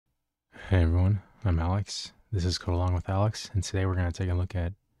Hey everyone, I'm Alex. This is Code Along with Alex, and today we're going to take a look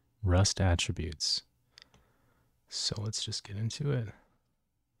at Rust attributes. So let's just get into it.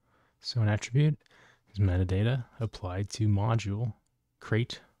 So an attribute is metadata applied to module,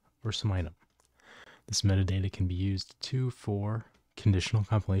 crate, or some item. This metadata can be used for conditional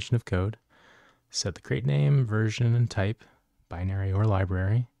compilation of code, set the crate name, version, and type, binary or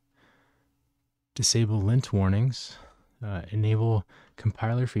library, disable lint warnings, enable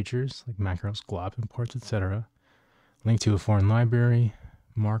compiler features like macros, glop imports, etc. Link to a foreign library,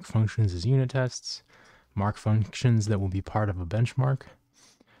 mark functions as unit tests, mark functions that will be part of a benchmark,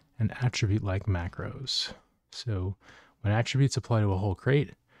 and attribute-like macros. So when attributes apply to a whole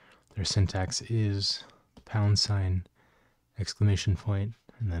crate, their syntax is #, exclamation point,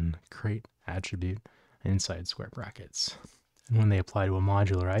 and then crate attribute inside square brackets. And when they apply to a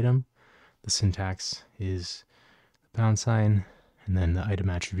modular item, the syntax is #, and then the item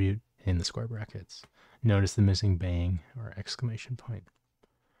attribute in the square brackets. Notice the missing bang or exclamation point.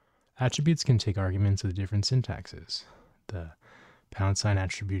 Attributes can take arguments with different syntaxes. The #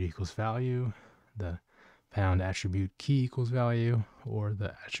 attribute equals value, the # attribute key equals value, or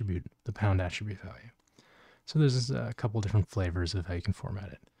the # attribute value. So there's a couple different flavors of how you can format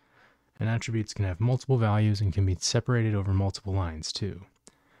it. And attributes can have multiple values and can be separated over multiple lines too.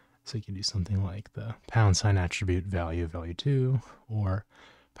 So you can do something like the # attribute value 2, or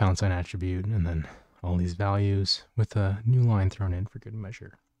 # attribute and then all these values with a new line thrown in for good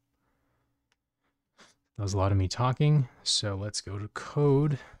measure. That was a lot of me talking, so let's go to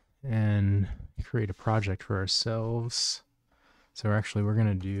code and create a project for ourselves. So we're going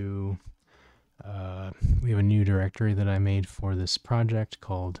to do, we have a new directory that I made for this project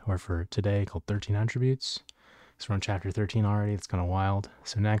for today called 13 attributes. So we're on chapter 13 already. It's kind of wild.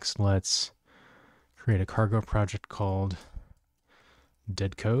 So next, let's create a cargo project called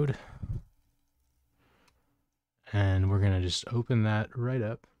dead code. And we're going to just open that right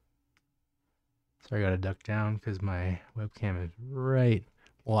up. Sorry, I got to duck down because my webcam is right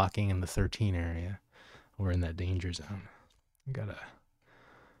blocking in the 13 area. We're in that danger zone. I got to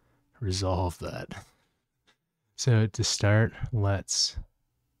resolve that. So to start, let's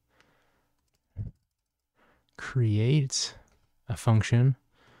create a function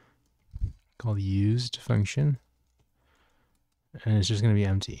called used function, and it's just going to be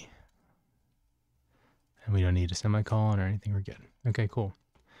empty, and we don't need a semicolon or anything. We're good. Okay, cool.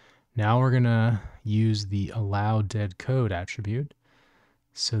 Now we're going to use the allow dead code attribute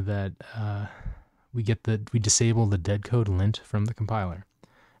so that we disable the dead code lint from the compiler.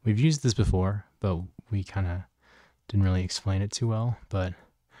 We've used this before, but we kind of didn't really explain it too well, but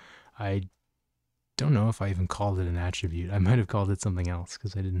I don't know if I even called it an attribute. I might have called it something else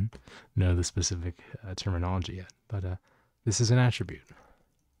because I didn't know the specific terminology yet, but this is an attribute.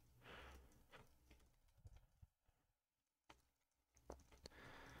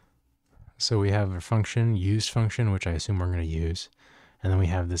 So we have a function, used function, which I assume we're going to use, and then we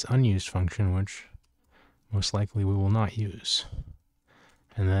have this unused function, which most likely we will not use.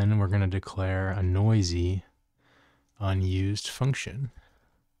 And then we're going to declare a noisy unused function.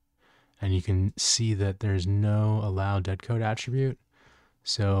 And you can see that there's no allow dead code attribute.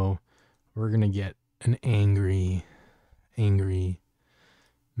 So we're going to get an angry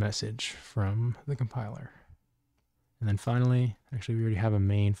message from the compiler. And then finally, actually we already have a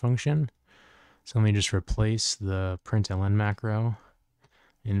main function. So let me just replace the println macro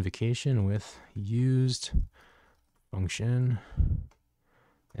invocation with used function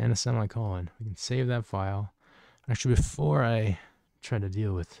and a semicolon. We can save that file. Actually, before I try to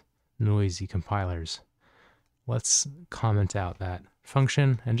deal with noisy compilers, let's comment out that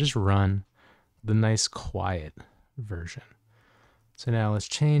function and just run the nice quiet version. So now let's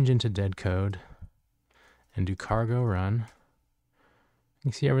change into dead code and do cargo run. You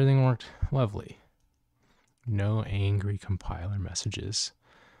can see everything worked lovely. No angry compiler messages.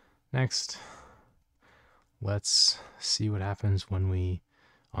 Next, let's see what happens when we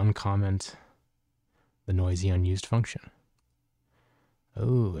uncomment the noisy unused function.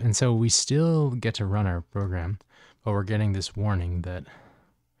 Oh, and so we still get to run our program, but we're getting this warning that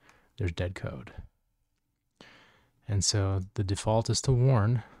there's dead code. And so the default is to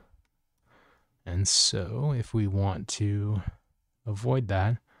warn. And so if we want to avoid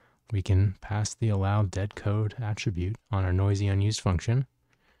that, we can pass the allow dead code attribute on our noisy unused function.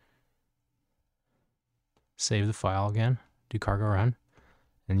 Save the file again, do cargo run,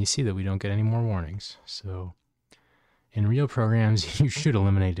 and you see that we don't get any more warnings. So in real programs, you should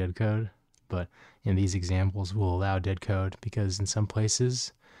eliminate dead code, but in these examples, we'll allow dead code because in some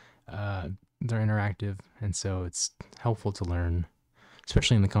places they're interactive, and so it's helpful to learn,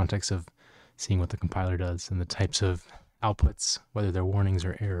 especially in the context of seeing what the compiler does and the types of outputs, whether they're warnings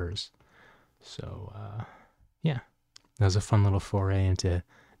or errors. So yeah, that was a fun little foray into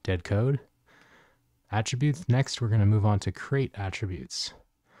dead code. Attributes. Next, we're going to move on to crate attributes.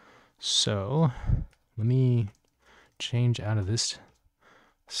 So let me change out of this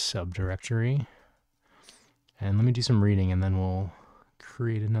subdirectory and let me do some reading, and then we'll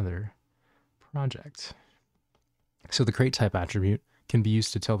create another project. So the crate type attribute can be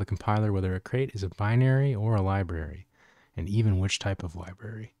used to tell the compiler whether a crate is a binary or a library, and even which type of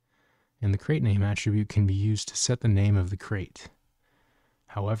library. And the crate name attribute can be used to set the name of the crate.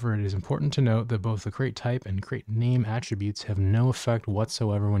 However, it is important to note that both the crate type and crate name attributes have no effect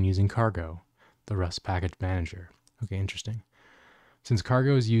whatsoever when using Cargo, the Rust package manager. Okay, interesting. Since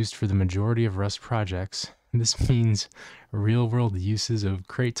Cargo is used for the majority of Rust projects, this means real-world uses of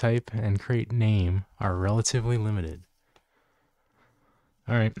crate type and crate name are relatively limited.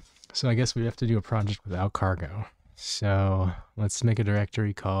 All right, so I guess we have to do a project without Cargo. So let's make a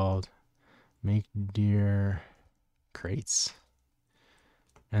directory called make dir crates.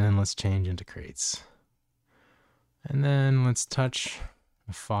 And then let's change into crates. And then let's touch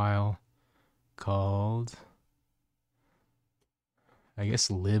a file called, I guess,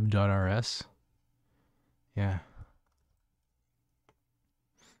 lib.rs. Yeah.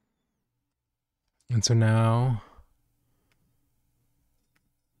 And so now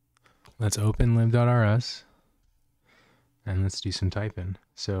let's open lib.rs and let's do some typing.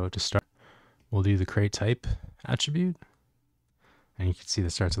 So to start, we'll do the crate type attribute. And you can see that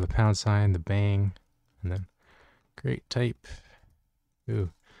starts with a pound sign, the bang, and then crate type.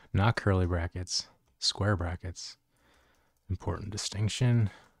 Ooh, not curly brackets, square brackets. Important distinction.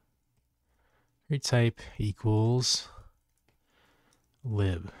 Crate type equals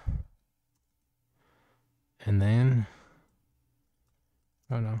lib. And then,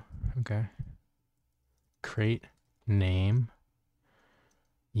 oh no, okay. Crate name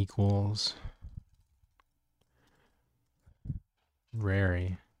equals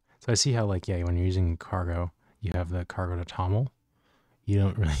rary. So I see how, like, yeah, when you're using Cargo, you have the Cargo to toml. You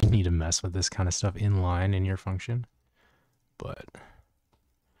don't really need to mess with this kind of stuff inline in your function, but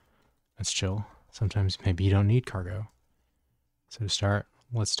that's chill. Sometimes maybe you don't need Cargo. So to start,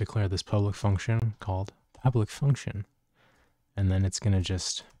 let's declare this public function called public function. And then it's going to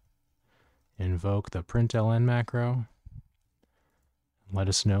just invoke the println macro. Let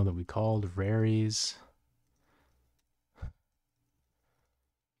us know that we called rary's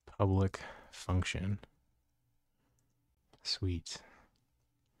public function. Sweet.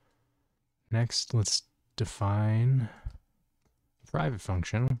 Next, let's define a private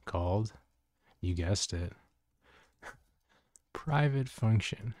function called, you guessed it, private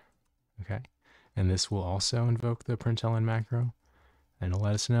function. Okay. And this will also invoke the println macro and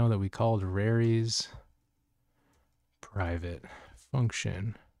let us know that we called rary's private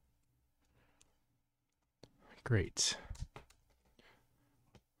function. Great.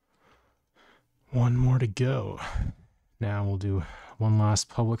 One more to go. Now we'll do one last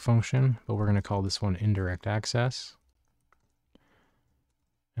public function, but we're going to call this one indirect access.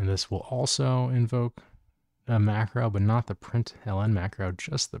 And this will also invoke a macro, but not the println macro,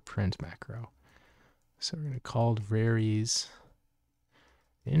 just the print macro. So we're going to call rary's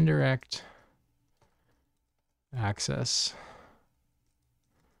indirect access.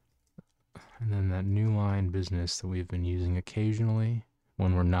 And then that new line business that we've been using occasionally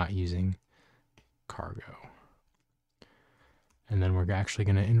when we're not using Cargo. And then we're actually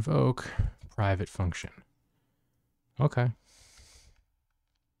going to invoke private function. Okay.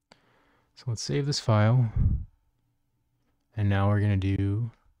 So let's save this file. And now we're going to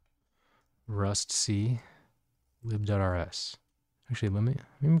do rustc lib.rs. Actually, let me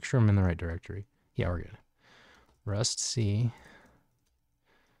make sure I'm in the right directory. Yeah, we're good. Rustc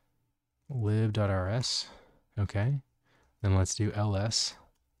lib.rs. Okay. Then let's do ls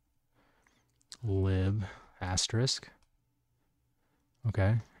lib asterisk.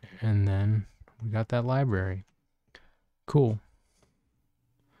 Okay. And then we got that library. Cool.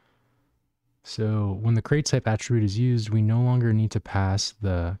 So when the crate type attribute is used, we no longer need to pass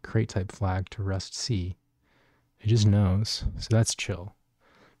the crate type flag to rustc. It just knows. So that's chill.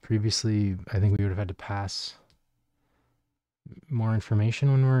 Previously, I think we would have had to pass more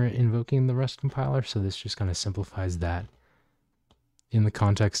information when we're invoking the Rust compiler. So this just kind of simplifies that in the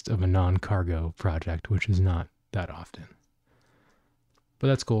context of a non-Cargo project, which is not that often. But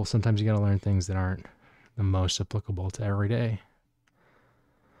that's cool. Sometimes you got to learn things that aren't the most applicable to every day.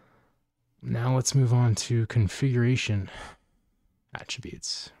 Now let's move on to configuration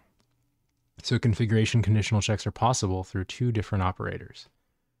attributes. So configuration conditional checks are possible through two different operators.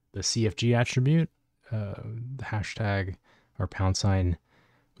 the CFG attribute, the hashtag or pound sign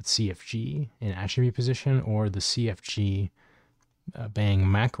with CFG in attribute position, or the CFG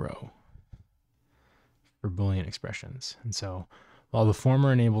bang macro for Boolean expressions. And so while the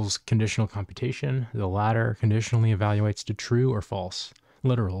former enables conditional computation, the latter conditionally evaluates to true or false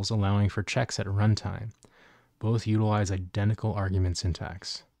literals, allowing for checks at runtime. Both utilize identical argument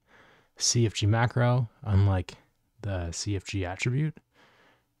syntax. CFG macro, unlike the CFG attribute,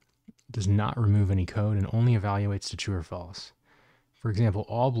 does not remove any code and only evaluates to true or false. For example,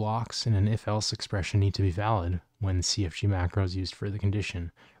 all blocks in an if-else expression need to be valid when CFG macro is used for the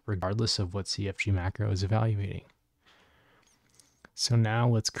condition, regardless of what CFG macro is evaluating. So now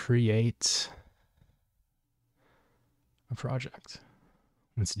let's create a project.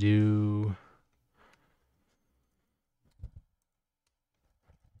 Let's do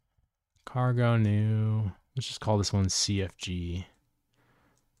cargo new. Let's just call this one CFG.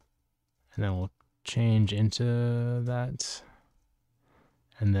 And then we'll change into that.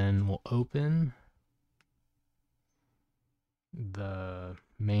 And then we'll open the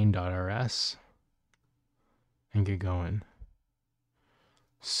main.rs and get going.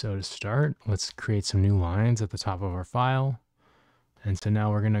 So to start, let's create some new lines at the top of our file. And so now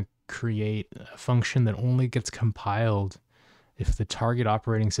we're going to create a function that only gets compiled if the target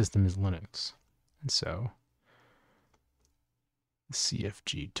operating system is Linux. And so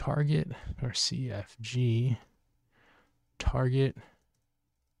CFG target, or CFG target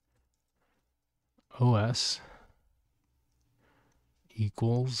OS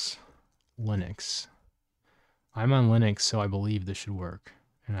equals Linux. I'm on Linux, so I believe this should work.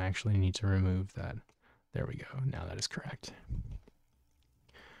 And I actually need to remove that. There we go. Now that is correct.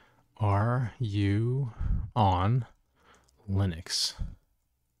 Are you on Linux?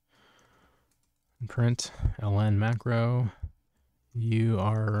 Print ln macro. You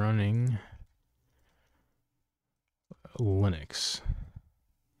are running Linux.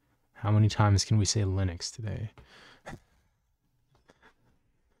 How many times can we say Linux today?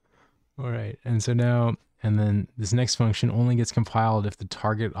 All right, and so now, and then this next function only gets compiled if the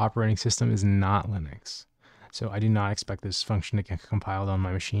target operating system is not Linux. So I do not expect this function to get compiled on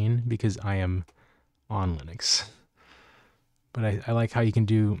my machine because I am on Linux. But I like how you can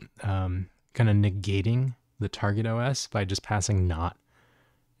do kind of negating the target OS by just passing not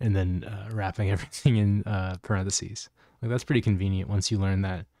and then wrapping everything in parentheses. Like, that's pretty convenient once you learn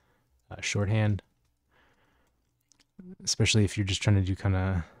that shorthand, especially if you're just trying to do kind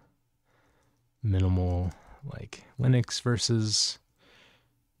of minimal, like Linux versus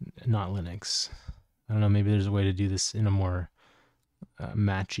not Linux. I don't know, maybe there's a way to do this in a more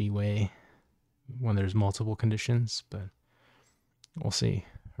matchy way when there's multiple conditions, but we'll see.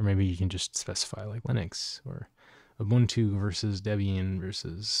 Or maybe you can just specify like Linux or Ubuntu versus Debian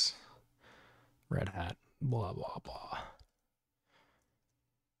versus Red Hat, blah, blah, blah.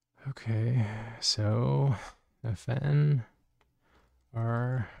 Okay, so FN,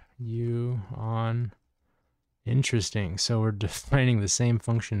 are you on? Interesting. So we're defining the same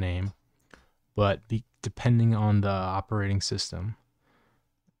function name, but depending on the operating system,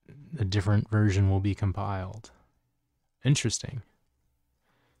 a different version will be compiled. Interesting.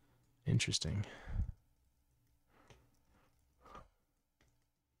 Interesting.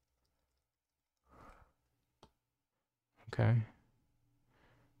 Okay.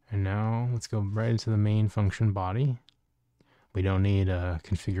 And now let's go right into the main function body. We don't need a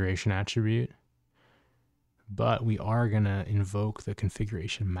configuration attribute, but we are going to invoke the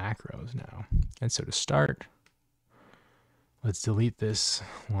configuration macros now. And so to start, let's delete this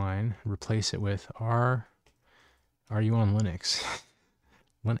line, replace it with are you on Linux?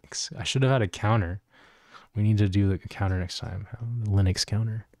 Linux. I should have had a counter. We need to do like a counter next time. The Linux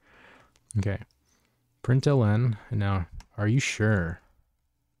counter. Okay. Println, and now, are you sure?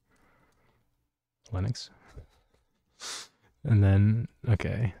 Linux. And then,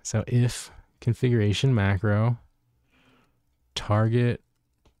 okay, so if configuration macro target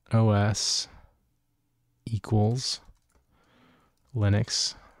OS equals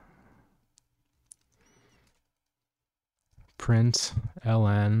Linux, print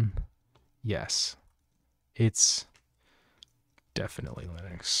ln, yes, it's definitely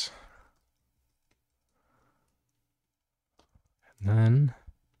Linux. And then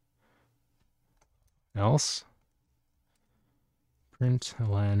else, print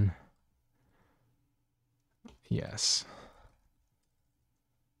ln, yes,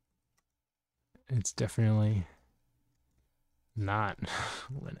 it's definitely not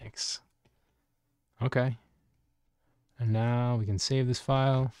Linux. Okay. And now we can save this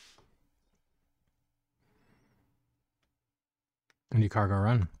file and do cargo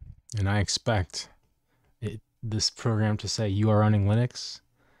run. And I expect this program to say you are running Linux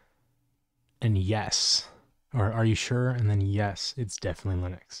and yes, or are you sure? And then yes, it's definitely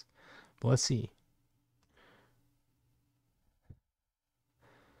Linux. But let's see.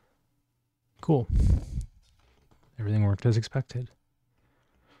 Cool. Everything worked as expected.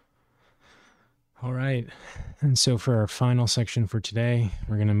 All right. And so for our final section for today,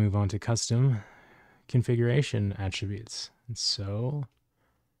 we're going to move on to custom configuration attributes. And so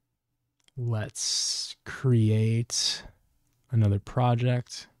let's create another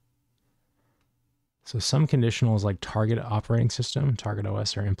project. So some conditionals like target operating system, target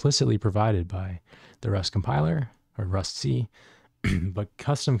OS, are implicitly provided by the Rust compiler or Rust C, but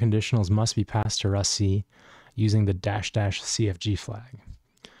custom conditionals must be passed to Rust C using the --CFG flag.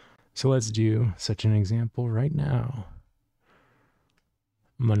 So let's do such an example right now.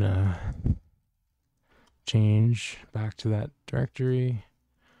 I'm gonna change back to that directory,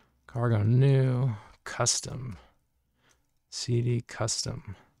 cargo new, custom, cd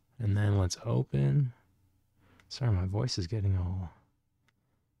custom, and then let's open. Sorry, my voice is getting all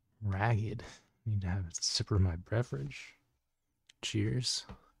ragged. Need to have a sip of my beverage. Cheers.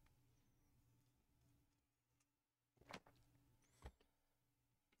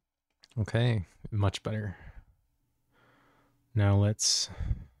 Okay, much better. Now let's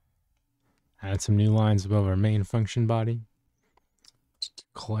add some new lines above our main function body.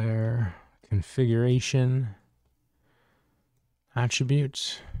 Declare configuration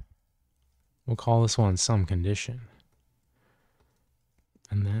attribute. We'll call this one some condition.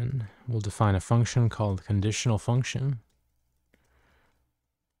 And then we'll define a function called conditional function.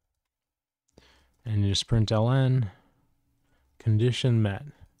 And you just print ln condition met.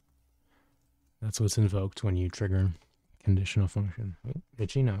 That's what's invoked when you trigger conditional function. Oh,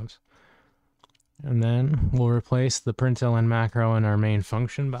 itchy nose. And then we'll replace the println macro in our main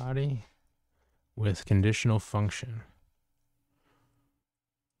function body with conditional function.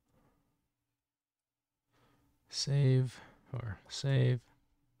 Save or save.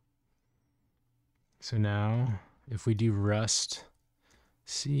 So now if we do rust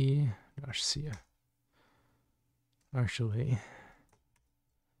c, actually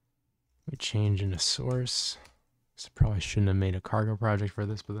we change into source. So probably shouldn't have made a cargo project for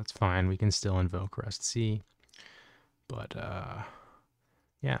this, but that's fine. We can still invoke rust c. But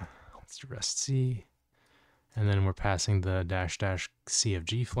yeah, let's do rust c. And then we're passing the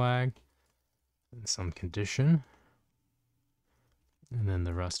 --CFG flag and some condition. And then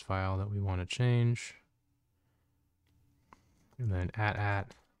the Rust file that we want to change. And then @.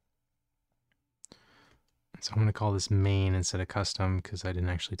 So I'm going to call this main instead of custom because I didn't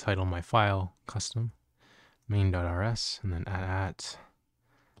actually title my file custom. Main.rs and then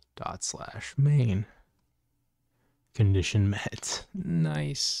 @/main. Condition met.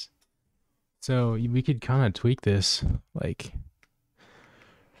 Nice. So we could kind of tweak this, like,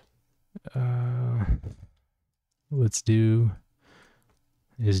 let's do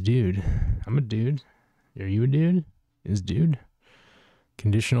is dude. I'm a dude. Are you a dude? Is dude.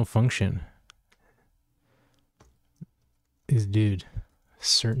 Conditional function. Is dude.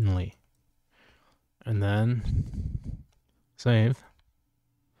 Certainly. And then save.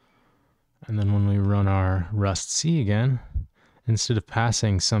 And then when we run our rust C again, instead of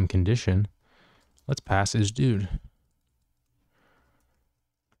passing some condition, let's pass is dude.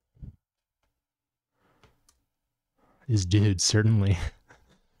 Is dude, certainly.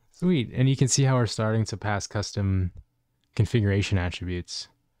 Sweet. And you can see how we're starting to pass custom configuration attributes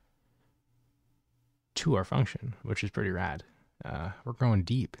to our function, which is pretty rad. We're going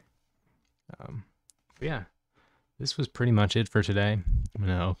deep. But yeah, this was pretty much it for today. I'm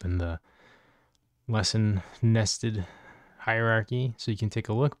going to open the lesson nested hierarchy so you can take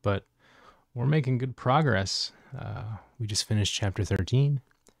a look, but we're making good progress. We just finished chapter 13.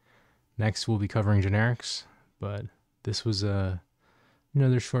 Next, we'll be covering generics, but this was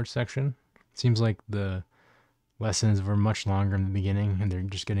another short section. It seems like the lessons were much longer in the beginning and they're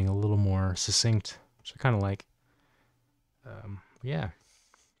just getting a little more succinct, which I kind of like. Yeah,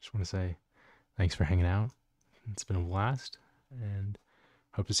 just want to say thanks for hanging out. It's been a blast and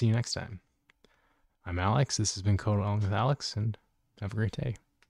hope to see you next time. I'm Alex. This has been Code Along with Alex, and have a great day.